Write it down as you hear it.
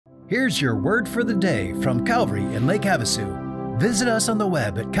Here's your word for the day from Calvary in Lake Havasu. Visit us on the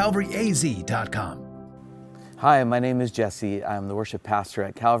web at calvaryaz.com. Hi, my name is Jesse. I'm the worship pastor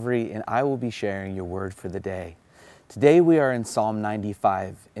at Calvary, and I will be sharing your word for the day. Today we are in Psalm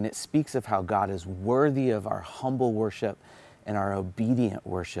 95, and it speaks of how God is worthy of our humble worship and our obedient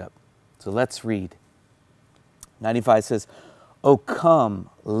worship. So let's read. 95 says, "O come,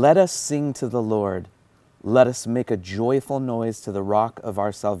 let us sing to the Lord. Let us make a joyful noise to the rock of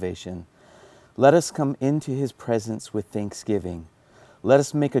our salvation. Let us come into his presence with thanksgiving. Let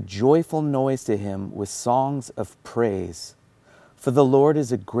us make a joyful noise to him with songs of praise. For the Lord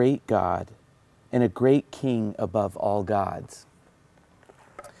is a great God and a great King above all gods."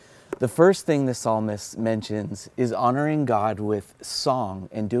 The first thing the psalmist mentions is honoring God with song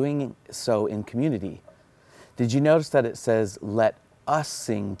and doing so in community. Did you notice that it says, "Let us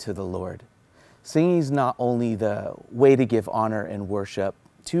sing to the Lord"? Singing is not only the way to give honor and worship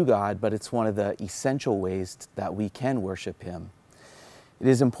to God, but it's one of the essential ways that we can worship him. It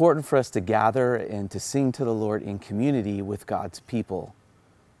is important for us to gather and to sing to the Lord in community with God's people.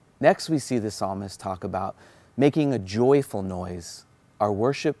 Next, we see the psalmist talk about making a joyful noise. Our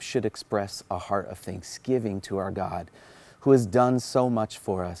worship should express a heart of thanksgiving to our God, who has done so much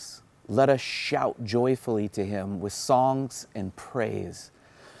for us. Let us shout joyfully to him with songs and praise.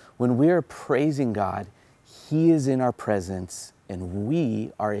 When we are praising God, he is in our presence and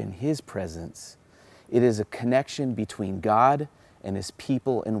we are in his presence. It is a connection between God and his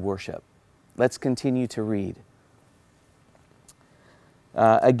people in worship. Let's continue to read.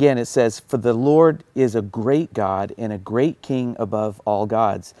 Again, it says, "For the Lord is a great God and a great King above all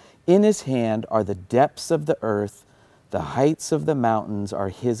gods. In his hand are the depths of the earth. The heights of the mountains are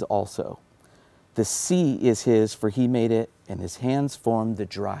his also. The sea is his, for he made it, and his hands formed the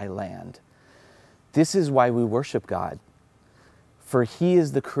dry land." This is why we worship God. For he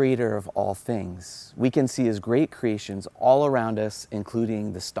is the creator of all things. We can see his great creations all around us,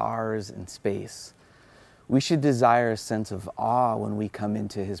 including the stars and space. We should desire a sense of awe when we come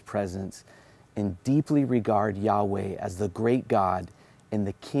into his presence and deeply regard Yahweh as the great God and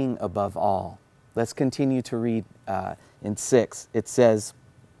the King above all. Let's continue to read in 6. It says,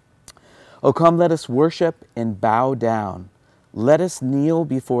 "O come, let us worship and bow down. Let us kneel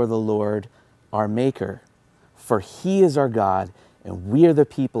before the Lord, our Maker. For he is our God, and we are the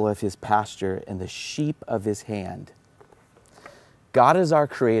people of his pasture and the sheep of his hand." God is our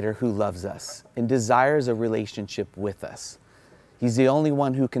creator who loves us and desires a relationship with us. He's the only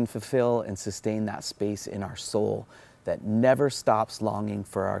one who can fulfill and sustain that space in our soul that never stops longing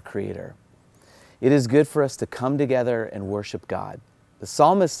for our creator. It is good for us to come together and worship God. The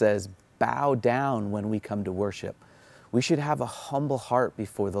psalmist says, bow down when we come to worship. We should have a humble heart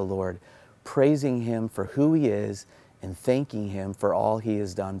before the Lord, praising him for who he is and thanking him for all he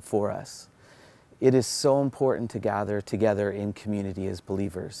has done for us. It is so important to gather together in community as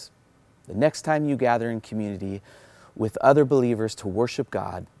believers. The next time you gather in community with other believers to worship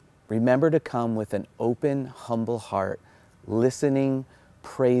God, remember to come with an open, humble heart, listening,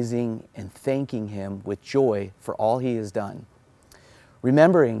 praising, and thanking him with joy for all he has done.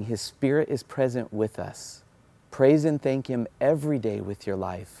 Remembering his Spirit is present with us. Praise and thank him every day with your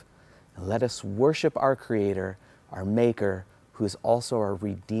life. And let us worship our Creator, our Maker, who is also our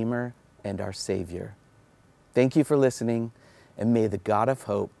Redeemer and our Savior. Thank you for listening, and may the God of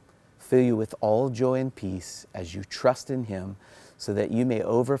hope fill you with all joy and peace as you trust in him, so that you may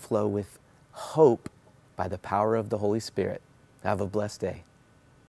overflow with hope by the power of the Holy Spirit. Have a blessed day.